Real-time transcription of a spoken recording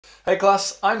Hey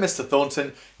class, I'm Mr.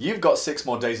 Thornton. You've got 6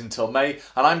 more days until May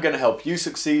and I'm going to help you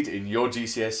succeed in your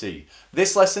GCSE.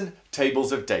 This lesson,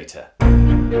 tables of data.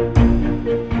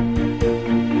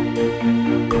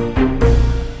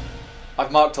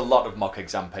 I've marked a lot of mock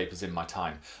exam papers in my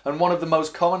time, and one of the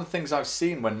most common things I've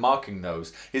seen when marking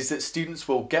those is that students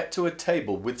will get to a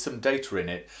table with some data in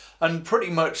it and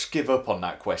pretty much give up on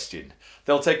that question.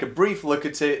 They'll take a brief look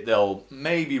at it, they'll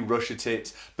maybe rush at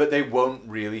it, but they won't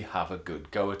really have a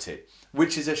good go at it.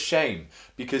 Which is a shame,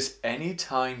 because any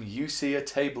time you see a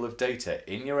table of data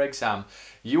in your exam,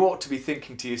 you ought to be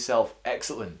thinking to yourself,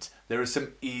 excellent, there are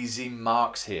some easy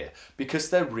marks here, because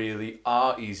there really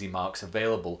are easy marks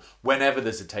available whenever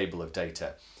there's a table of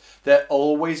data. They're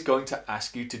always going to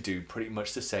ask you to do pretty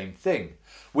much the same thing,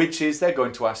 which is they're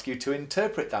going to ask you to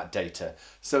interpret that data.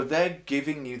 So they're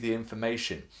giving you the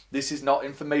information. This is not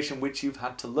information which you've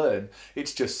had to learn,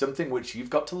 it's just something which you've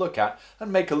got to look at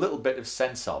and make a little bit of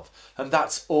sense of. And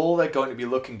that's all they're going to be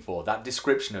looking for, that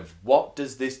description of what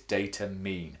does this data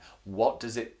mean? What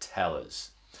does it tell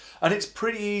us? And it's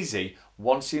pretty easy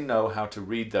once you know how to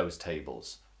read those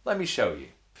tables. Let me show you.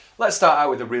 Let's start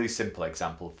out with a really simple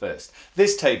example first.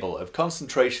 This table of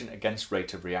concentration against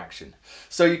rate of reaction.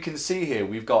 So you can see here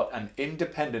we've got an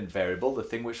independent variable, the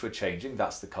thing which we're changing,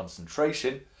 that's the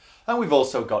concentration. And we've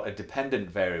also got a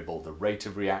dependent variable, the rate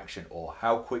of reaction, or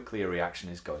how quickly a reaction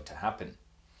is going to happen.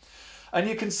 And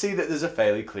you can see that there's a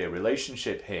fairly clear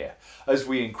relationship here. As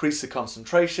we increase the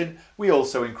concentration, we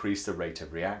also increase the rate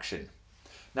of reaction.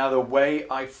 Now the way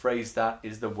I phrase that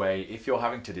is the way, if you're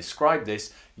having to describe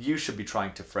this, you should be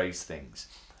trying to phrase things.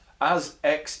 As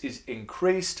X is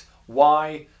increased,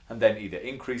 Y, and then either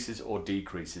increases or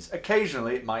decreases.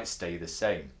 Occasionally it might stay the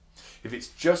same. If it's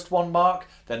just 1 mark,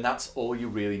 then that's all you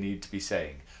really need to be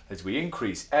saying. As we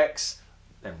increase X,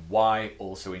 then Y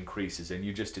also increases, and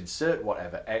you just insert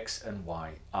whatever X and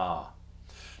Y are.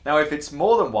 Now if it's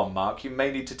more than 1 mark, you may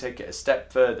need to take it a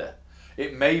step further.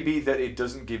 It may be that it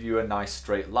doesn't give you a nice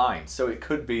straight line, so it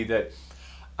could be that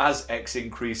as X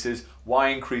increases, Y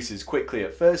increases quickly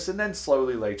at first and then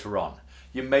slowly later on.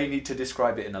 You may need to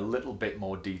describe it in a little bit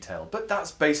more detail, but that's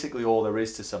basically all there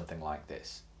is to something like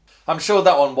this. I'm sure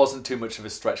that one wasn't too much of a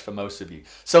stretch for most of you,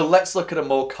 so let's look at a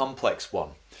more complex one.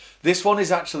 This one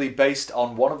is actually based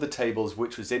on one of the tables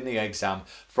which was in the exam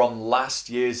from last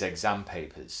year's exam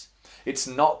papers. It's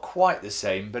not quite the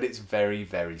same, but it's very,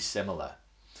 very similar.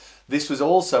 This was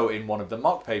also in one of the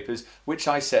mock papers which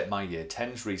I set my year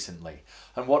 10s recently,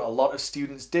 and what a lot of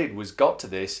students did was got to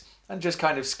this and just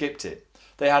kind of skipped it.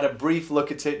 They had a brief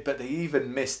look at it, but they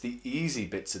even missed the easy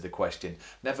bits of the question,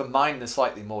 never mind the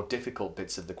slightly more difficult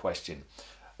bits of the question.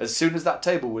 As soon as that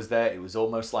table was there, it was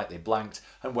almost like they blanked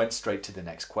and went straight to the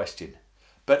next question.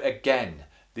 But again,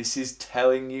 this is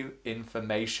telling you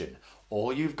information.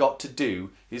 All you've got to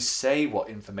do is say what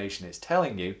information it's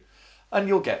telling you and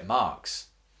you'll get marks.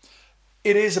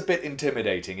 It is a bit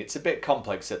intimidating, it's a bit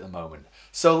complex at the moment,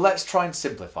 so let's try and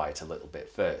simplify it a little bit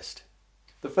first.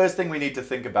 The first thing we need to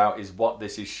think about is what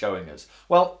this is showing us.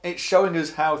 Well, it's showing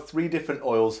us how 3 different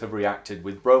oils have reacted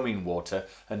with bromine water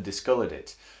and discoloured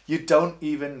it. You don't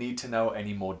even need to know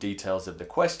any more details of the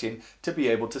question to be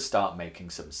able to start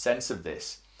making some sense of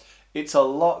this. It's a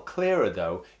lot clearer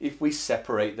though if we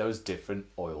separate those different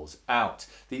oils out.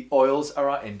 The oils are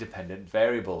our independent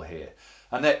variable here,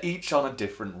 and they're each on a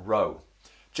different row.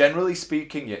 Generally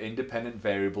speaking, your independent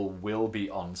variable will be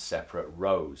on separate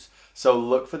rows, so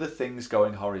look for the things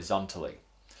going horizontally.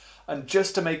 And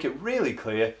just to make it really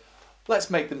clear, let's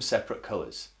make them separate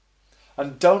colours.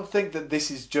 And don't think that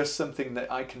this is just something that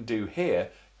I can do here.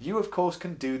 You of course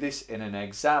can do this in an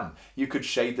exam. You could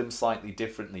shade them slightly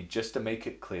differently just to make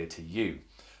it clear to you.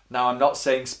 Now I'm not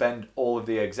saying spend all of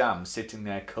the exam sitting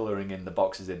there colouring in the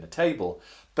boxes in the table,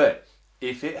 but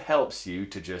if it helps you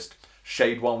to just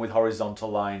shade one with horizontal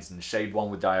lines and shade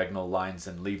one with diagonal lines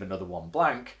and leave another one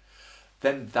blank,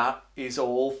 then that is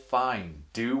all fine.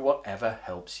 Do whatever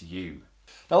helps you.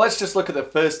 Now let's just look at the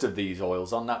first of these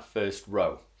oils on that first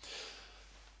row.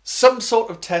 Some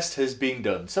sort of test has been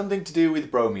done, something to do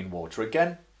with bromine water.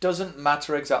 Again, doesn't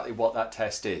matter exactly what that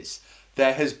test is.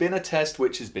 There has been a test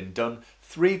which has been done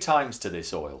 3 times to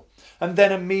this oil, and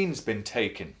then a mean's been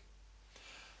taken.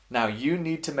 Now you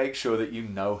need to make sure that you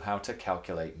know how to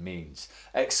calculate means.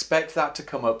 Expect that to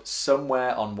come up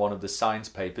somewhere on one of the science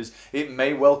papers. It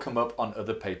may well come up on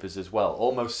other papers as well.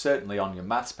 Almost certainly on your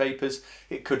maths papers.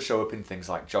 It could show up in things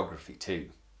like geography too.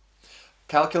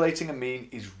 Calculating a mean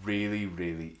is really,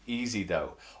 really easy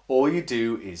though. All you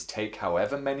do is take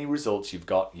however many results you've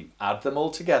got, you add them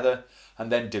all together and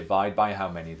then divide by how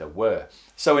many there were.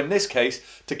 So in this case,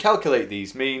 to calculate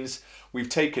these means, we've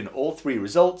taken all 3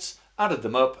 results added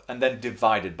them up, and then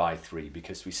divided by 3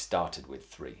 because we started with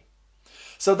 3.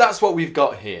 So that's what we've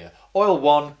got here. Oil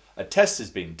 1, a test has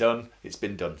been done, it's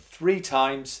been done 3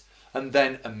 times, and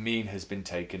then a mean has been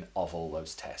taken of all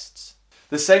those tests.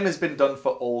 The same has been done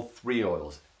for all 3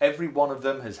 oils. Every one of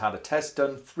them has had a test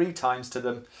done 3 times to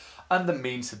them, and the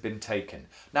means have been taken.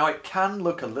 Now it can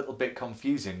look a little bit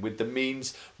confusing with the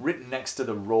means written next to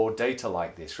the raw data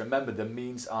like this. Remember, the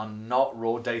means are not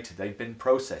raw data, they've been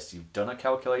processed, you've done a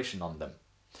calculation on them.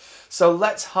 So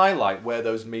let's highlight where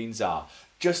those means are,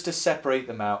 just to separate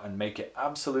them out and make it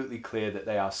absolutely clear that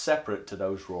they are separate to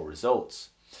those raw results.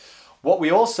 What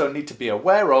we also need to be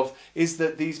aware of is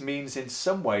that these means in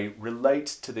some way relate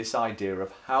to this idea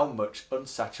of how much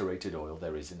unsaturated oil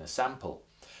there is in a sample.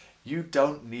 You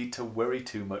don't need to worry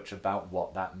too much about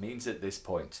what that means at this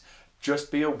point.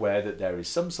 Just be aware that there is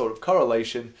some sort of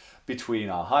correlation between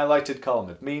our highlighted column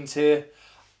of means here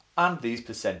and these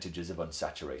percentages of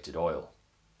unsaturated oil.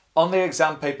 On the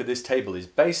exam paper this table is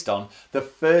based on, the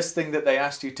first thing that they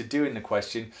asked you to do in the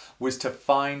question was to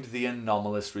find the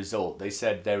anomalous result. They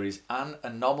said there is an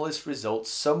anomalous result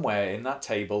somewhere in that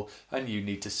table and you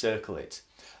need to circle it.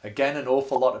 Again, an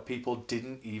awful lot of people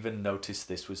didn't even notice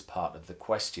this was part of the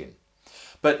question.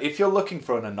 But if you're looking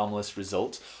for an anomalous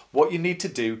result, what you need to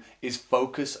do is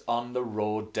focus on the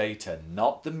raw data,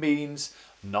 not the means,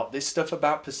 not this stuff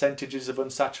about percentages of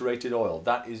unsaturated oil.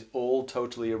 That is all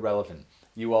totally irrelevant.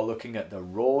 You are looking at the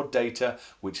raw data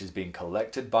which has been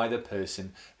collected by the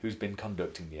person who's been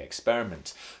conducting the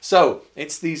experiment. So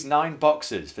it's these 9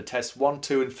 boxes for tests 1,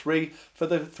 2 and 3 for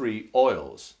the 3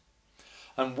 oils.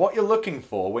 And what you're looking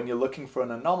for when you're looking for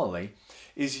an anomaly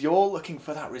is you're looking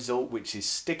for that result which is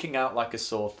sticking out like a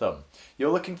sore thumb.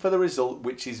 You're looking for the result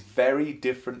which is very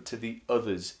different to the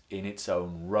others in its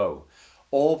own row,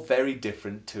 or very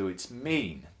different to its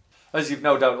mean. As you've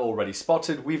no doubt already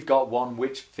spotted, we've got one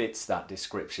which fits that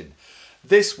description.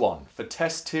 This one, for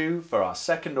test 2, for our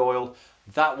second oil,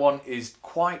 that one is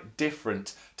quite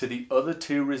different to the other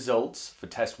 2 results for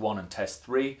test 1 and test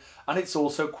 3, and it's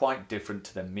also quite different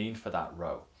to the mean for that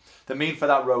row. The mean for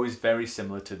that row is very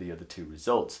similar to the other 2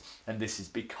 results, and this is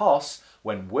because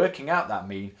when working out that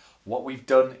mean, what we've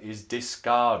done is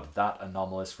discard that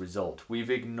anomalous result. We've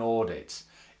ignored it.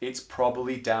 It's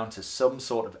probably down to some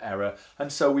sort of error,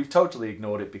 and so we've totally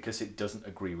ignored it because it doesn't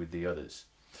agree with the others.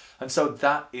 And so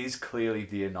that is clearly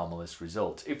the anomalous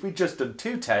result. If we'd just done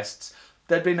 2 tests,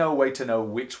 there'd be no way to know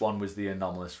which one was the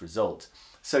anomalous result.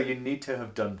 So you need to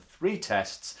have done 3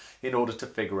 tests in order to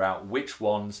figure out which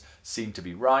ones seem to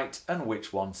be right and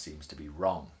which one seems to be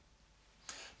wrong.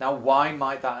 Now, why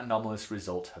might that anomalous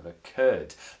result have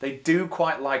occurred? They do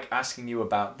quite like asking you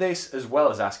about this as well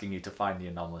as asking you to find the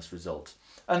anomalous result.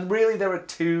 And really there are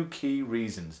 2 key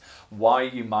reasons why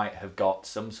you might have got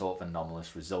some sort of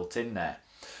anomalous result in there.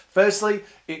 Firstly,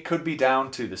 it could be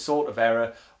down to the sort of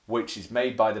error which is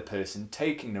made by the person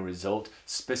taking the result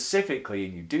specifically,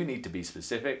 and you do need to be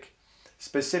specific.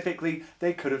 Specifically,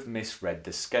 they could have misread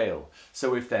the scale.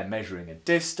 So if they're measuring a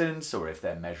distance, or if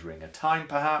they're measuring a time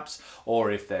perhaps,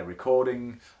 or if they're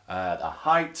recording a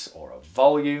height or a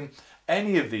volume,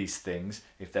 any of these things,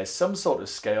 if there's some sort of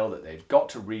scale that they've got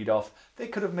to read off, they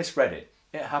could have misread it.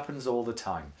 It happens all the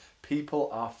time. People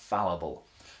are fallible.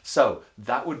 So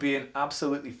that would be an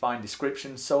absolutely fine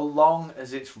description so long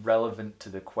as it's relevant to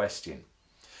the question.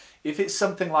 If it's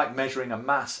something like measuring a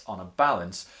mass on a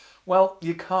balance, well,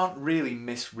 you can't really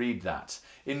misread that.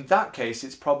 In that case,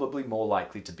 it's probably more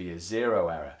likely to be a 0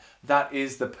 error. That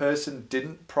is, the person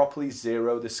didn't properly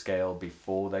zero the scale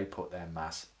before they put their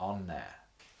mass on there.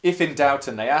 If in doubt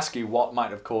and they ask you what might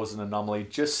have caused an anomaly,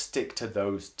 just stick to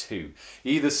those 2.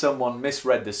 Either someone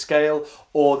misread the scale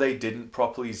or they didn't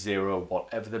properly zero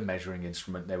whatever the measuring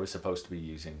instrument they were supposed to be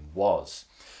using was.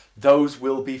 Those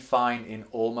will be fine in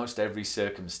almost every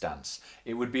circumstance.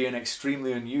 It would be an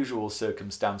extremely unusual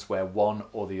circumstance where one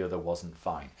or the other wasn't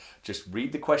fine. Just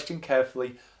read the question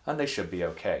carefully and they should be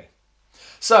okay.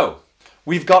 So,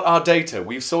 we've got our data,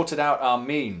 we've sorted out our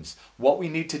means. What we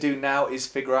need to do now is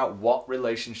figure out what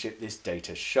relationship this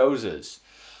data shows us.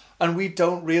 And we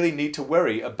don't really need to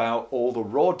worry about all the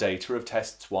raw data of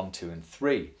tests 1, 2 and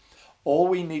 3. All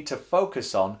we need to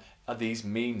focus on are these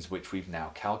means which we've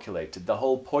now calculated. The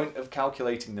whole point of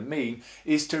calculating the mean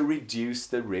is to reduce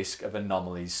the risk of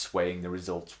anomalies swaying the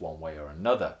results one way or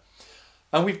another.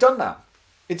 And we've done that.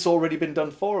 It's already been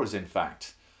done for us, in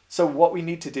fact. So what we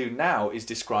need to do now is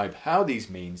describe how these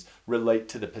means relate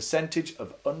to the percentage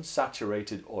of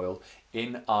unsaturated oil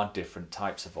in our different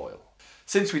types of oil.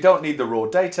 Since we don't need the raw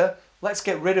data, let's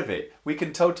get rid of it. We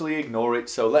can totally ignore it,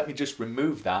 so let me just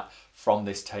remove that from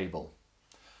this table.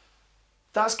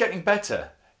 That's getting better.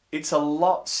 It's a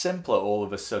lot simpler all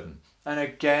of a sudden. And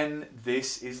again,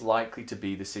 this is likely to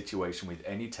be the situation with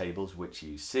any tables which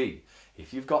you see.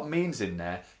 If you've got means in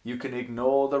there, you can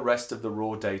ignore the rest of the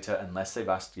raw data unless they've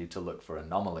asked you to look for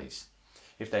anomalies.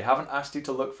 If they haven't asked you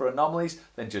to look for anomalies,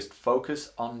 then just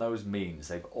focus on those means.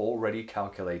 They've already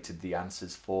calculated the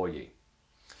answers for you.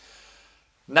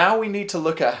 Now we need to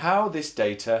look at how this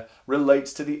data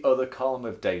relates to the other column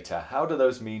of data. How do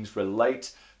those means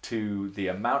relate to the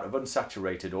amount of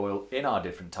unsaturated oil in our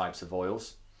different types of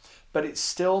oils? But it's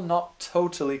still not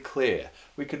totally clear.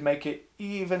 We could make it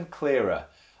even clearer.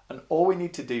 And all we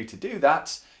need to do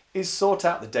that is sort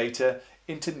out the data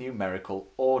into numerical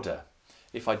order.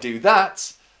 If I do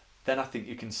that, then I think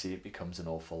you can see it becomes an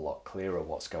awful lot clearer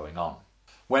what's going on.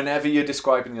 Whenever you're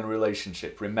describing a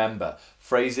relationship, remember,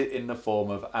 phrase it in the form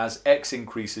of as X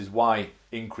increases, Y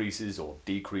increases or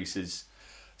decreases.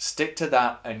 Stick to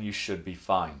that and you should be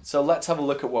fine. So let's have a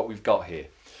look at what we've got here.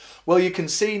 Well, you can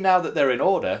see now that they're in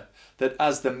order that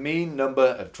as the mean number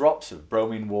of drops of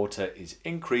bromine water is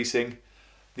increasing,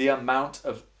 the amount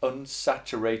of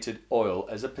unsaturated oil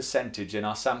as a percentage in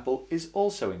our sample is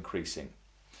also increasing.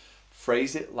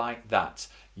 Phrase it like that.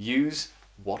 Use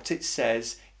what it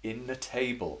says in the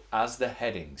table as the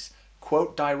headings.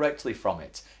 Quote directly from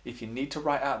it. If you need to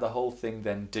write out the whole thing,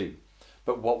 then do.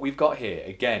 But what we've got here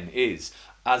again is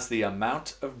as the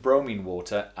amount of bromine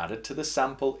water added to the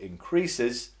sample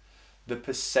increases, the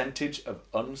percentage of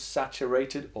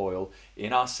unsaturated oil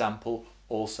in our sample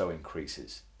also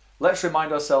increases. Let's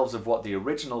remind ourselves of what the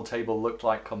original table looked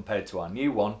like compared to our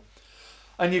new one.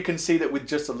 And you can see that with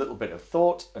just a little bit of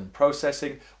thought and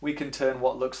processing, we can turn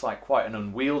what looks like quite an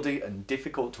unwieldy and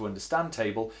difficult to understand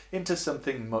table into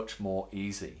something much more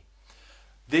easy.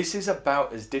 This is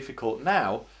about as difficult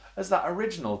now as that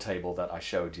original table that I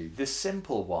showed you, this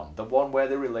simple one, the one where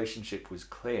the relationship was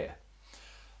clear.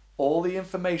 All the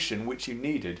information which you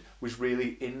needed was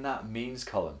really in that means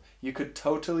column. You could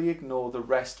totally ignore the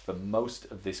rest for most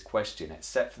of this question,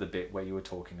 except for the bit where you were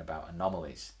talking about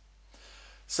anomalies.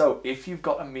 So if you've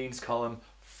got a means column,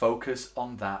 focus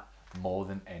on that more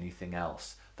than anything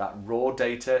else. That raw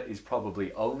data is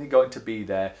probably only going to be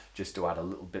there just to add a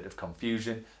little bit of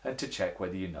confusion and to check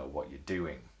whether you know what you're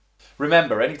doing.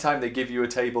 Remember, anytime they give you a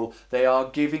table, they are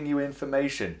giving you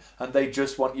information and they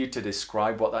just want you to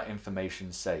describe what that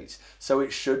information says. So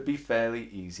it should be fairly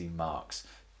easy marks.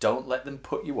 Don't let them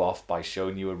put you off by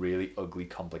showing you a really ugly,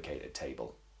 complicated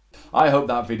table. I hope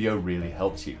that video really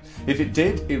helped you. If it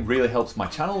did, it really helps my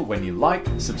channel when you like,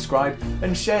 subscribe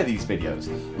and share these videos.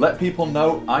 Let people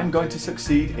know I'm going to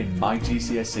succeed in my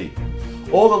GCSE.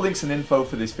 All the links and info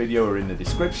for this video are in the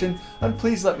description, and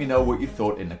please let me know what you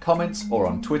thought in the comments or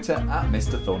on Twitter at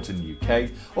Mr. Thornton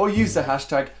UK, or use the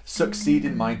hashtag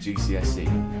 #SucceedInMyGCSE.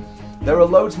 There are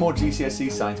loads more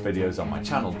GCSE Science videos on my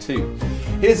channel too.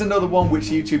 Here's another one which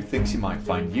YouTube thinks you might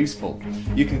find useful.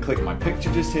 You can click my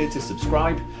picture just here to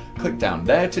subscribe, click down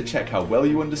there to check how well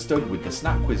you understood with the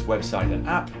Snap Quiz website and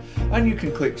app, and you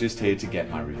can click just here to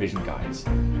get my revision guides.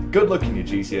 Good luck in your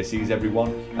GCSEs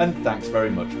everyone, and thanks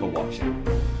very much for watching.